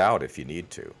 Hire it out if you need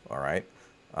to, all right?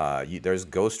 There's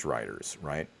ghost writers,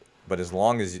 right? But as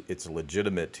long as it's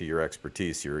legitimate to your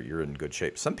expertise, you're in good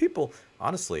shape. Some people,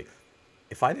 honestly,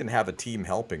 if I didn't have a team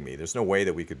helping me, there's no way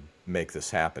that we could make this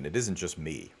happen. It isn't just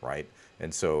me, right?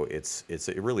 And so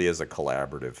it really is a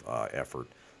collaborative effort.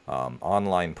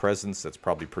 Online presence, that's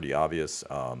probably pretty obvious.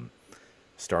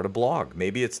 Start a blog.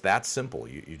 Maybe it's that simple.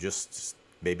 You just,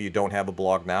 maybe you don't have a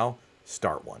blog now,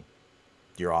 start one.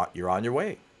 You're on your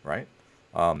way, right?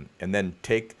 And then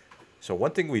so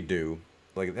one thing we do,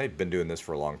 like they've been doing this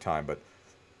for a long time, but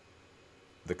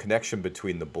the connection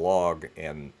between the blog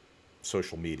and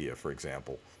social media, for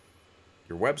example,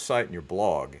 your website and your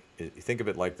blog, you think of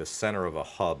it like the center of a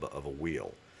hub of a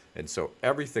wheel. And so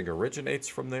everything originates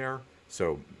from there.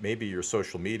 So maybe your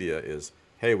social media is,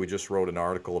 hey, we just wrote an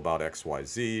article about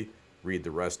XYZ, read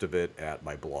the rest of it at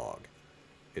my blog.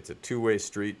 It's a two-way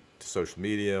street to social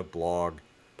media, blog,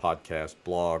 podcast,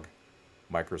 blog,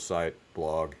 microsite,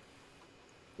 blog,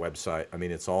 website. I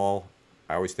mean, it's all,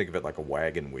 I always think of it like a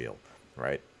wagon wheel,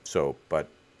 right? So, but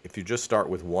if you just start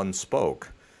with one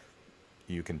spoke,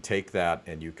 you can take that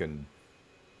and you can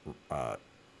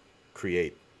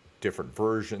create different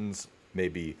versions.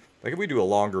 Maybe, like if we do a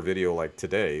longer video like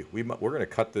today, we're going to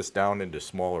cut this down into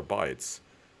smaller bites.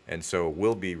 And so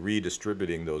we'll be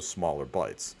redistributing those smaller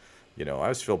bites. You know, I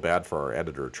always feel bad for our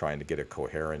editor trying to get a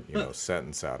coherent, you know,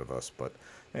 sentence out of us, but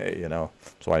hey, you know,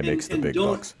 that's why he makes the big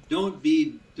bucks. Don't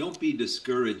be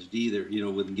discouraged either, you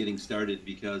know, with getting started,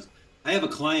 because I have a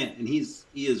client and he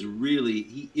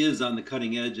is on the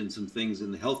cutting edge in some things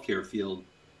in the healthcare field,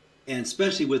 and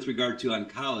especially with regard to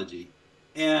oncology.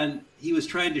 And he was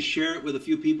trying to share it with a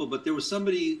few people, but there was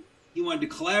somebody he wanted to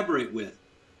collaborate with.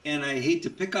 And I hate to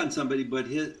pick on somebody, but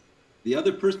the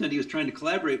other person that he was trying to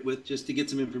collaborate with just to get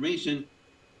some information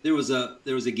there was a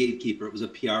gatekeeper. It was a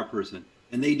PR person,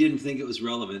 and they didn't think it was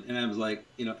relevant. And I was like,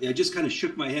 I just kind of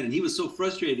shook my head, and he was so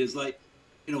frustrated. It's like,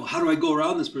 how do I go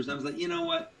around this person? I was like, you know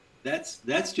what?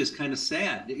 That's just kind of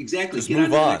sad. Exactly. Just Get move on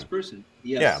to the on. next person.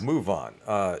 Yes. Yeah, move on.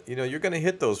 You're going to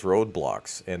hit those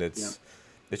roadblocks, and it's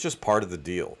just part of the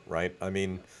deal, right? I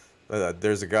mean,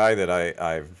 there's a guy that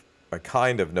I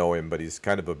kind of know him, but he's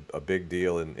kind of a big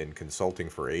deal in consulting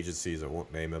for agencies. I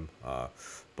won't name him,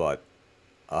 but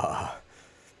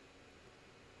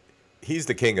he's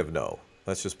the king of no.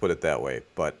 Let's just put it that way.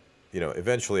 But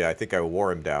eventually, I think I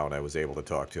wore him down. I was able to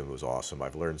talk to him. It was awesome.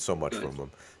 I've learned so much from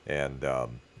him, and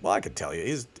well, I can tell you,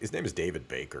 his name is David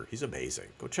Baker. He's amazing.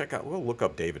 Go check out. We'll look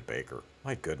up David Baker.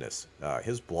 My goodness,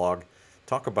 his blog.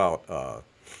 Talk about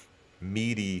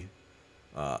meaty,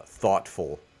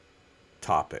 thoughtful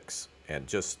topics and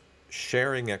just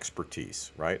sharing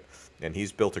expertise, right? And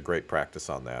he's built a great practice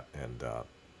on that. And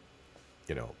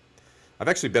I've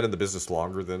actually been in the business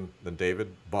longer than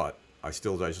David, but I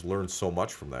just learned so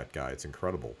much from that guy. It's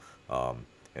incredible.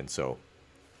 And so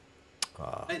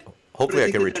hopefully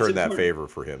I can return that favor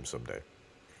for him someday.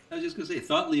 I was just going to say,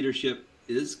 thought leadership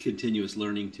is continuous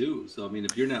learning too. So, I mean,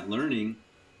 if you're not learning,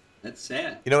 that's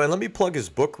sad. And let me plug his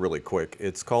book really quick.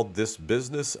 It's called This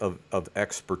Business of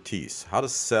Expertise, How to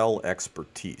Sell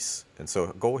Expertise. And so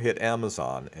go hit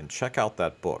Amazon and check out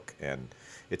that book. And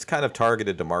it's kind of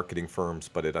targeted to marketing firms,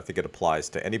 but I think it applies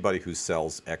to anybody who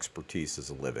sells expertise as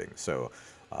a living. So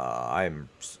I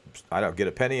don't get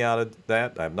a penny out of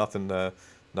that. I have nothing to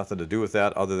do with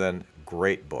that other than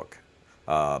great book.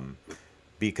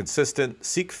 Be consistent.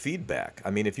 Seek feedback. I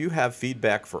mean, if you have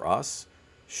feedback for us,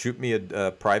 shoot me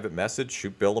a private message.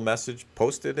 Shoot Bill a message.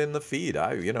 Post it in the feed.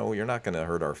 You're not going to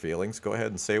hurt our feelings. Go ahead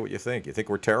and say what you think. You think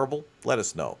we're terrible? Let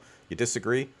us know. You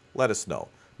disagree? Let us know.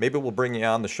 Maybe we'll bring you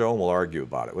on the show and we'll argue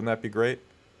about it. Wouldn't that be great?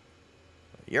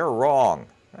 You're wrong.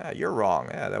 You're wrong.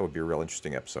 That would be a real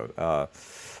interesting episode.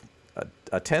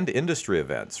 Attend industry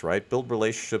events, right? Build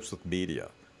relationships with media.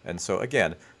 And so,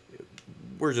 again,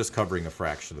 we're just covering a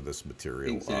fraction of this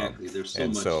material. Exactly. There's so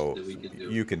and much so that we can do.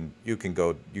 You can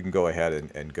go ahead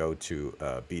and go to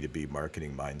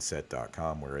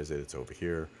b2bmarketingmindset.com. Where is it? It's over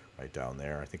here, right down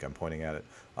there. I think I'm pointing at it.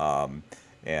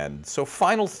 And so,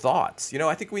 final thoughts.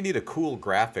 I think we need a cool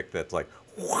graphic that's like,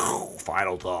 wow,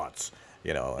 final thoughts.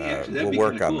 We'll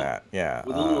work on that. Yeah.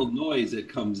 With a little noise that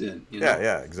comes in.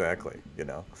 Yeah, exactly.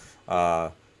 Bill,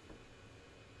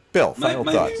 final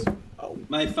thoughts.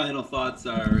 My final thoughts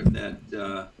are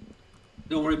that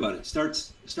don't worry about it.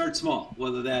 Start small.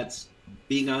 Whether that's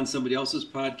being on somebody else's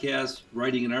podcast,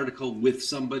 writing an article with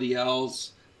somebody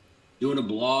else, doing a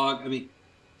blog. I mean,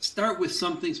 start with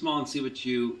something small and see what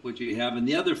you have. And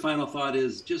the other final thought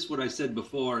is just what I said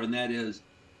before, and that is,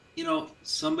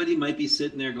 somebody might be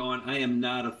sitting there going, I am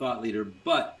not a thought leader,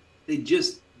 but they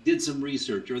just did some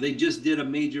research or they just did a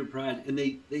major project and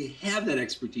they have that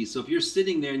expertise. So if you're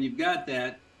sitting there and you've got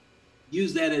that,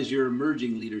 use that as your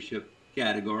emerging leadership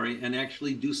category and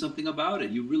actually do something about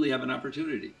it. You really have an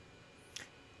opportunity.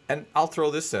 And I'll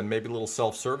throw this in, maybe a little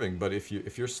self-serving, but if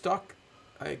you're stuck,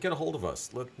 get a hold of us.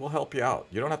 We'll help you out.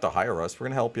 You don't have to hire us. We're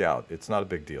going to help you out. It's not a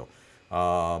big deal.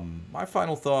 My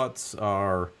final thoughts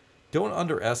are, don't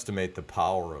underestimate the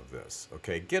power of this,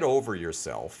 okay? Get over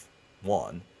yourself,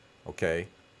 one, okay?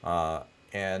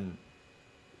 And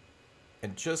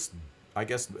just, I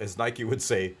guess, as Nike would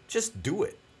say, just do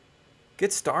it.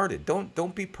 Get started. Don't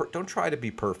try to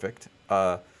be perfect.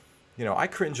 I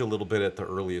cringe a little bit at the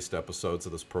earliest episodes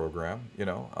of this program,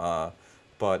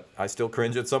 but I still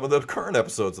cringe at some of the current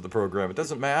episodes of the program. It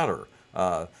doesn't matter.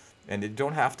 And you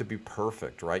don't have to be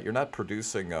perfect, right? You're not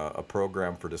producing a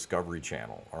program for Discovery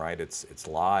Channel, all right? It's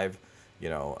live.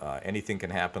 Anything can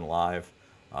happen live.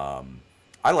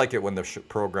 I like it when the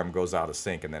program goes out of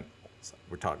sync and then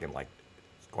we're talking like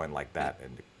going like that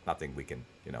and nothing we can,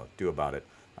 do about it.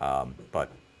 But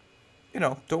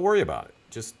don't worry about it.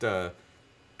 Just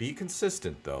be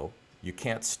consistent, though. You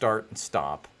can't start and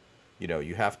stop.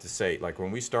 You have to say, like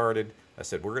when we started, I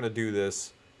said, we're going to do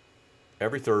this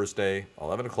every Thursday,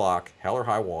 11 o'clock, hell or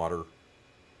high water.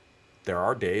 There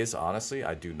are days, honestly,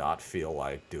 I do not feel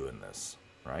like doing this,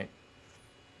 right?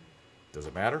 Does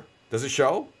it matter? Does it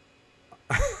show?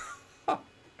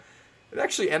 It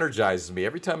actually energizes me.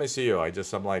 Every time I see you,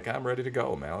 I'm like, I'm ready to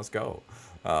go, man. Let's go.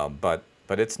 But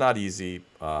it's not easy,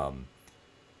 and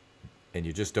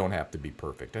you just don't have to be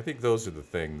perfect. I think those are the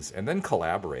things. And then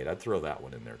collaborate. I'd throw that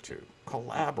one in there, too.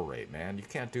 Collaborate, man. You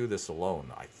can't do this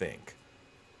alone, I think.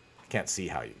 Can't see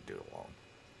how you do it alone.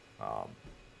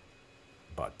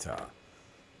 That's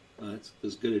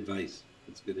good advice.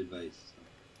 That's good advice.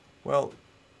 Well,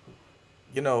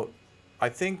 I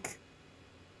think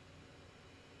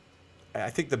I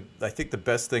think the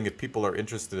best thing, if people are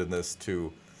interested in this,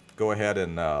 to go ahead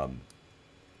and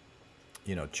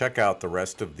check out the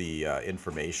rest of the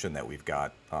information that we've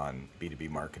got on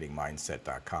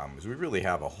b2bmarketingmindset.com, because we really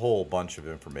have a whole bunch of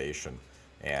information,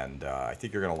 and I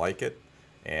think you're going to like it.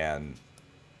 And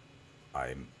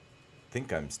I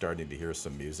think I'm starting to hear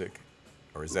some music,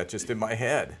 or is that just in my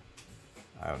head?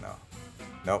 I don't know.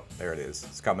 Nope, there it is.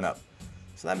 It's coming up.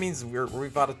 So that means we're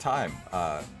out of time.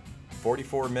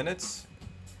 44 minutes.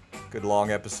 Good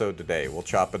long episode today. We'll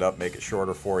chop it up, make it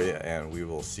shorter for you, and we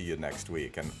will see you next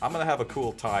week. And I'm going to have a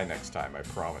cool tie next time, I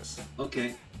promise.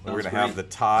 Okay. We're going to have the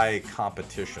tie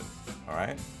competition. All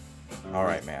right? All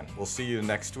right, man. We'll see you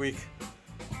next week.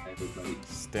 Everybody.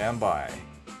 Stand by.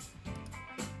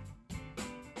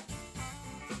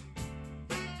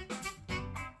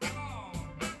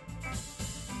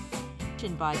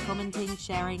 By commenting,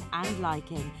 sharing, and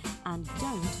liking. And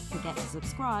don't forget to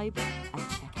subscribe and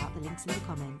check out the links in the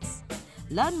comments.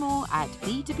 Learn more at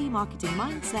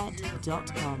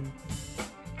b2bmarketingmindset.com.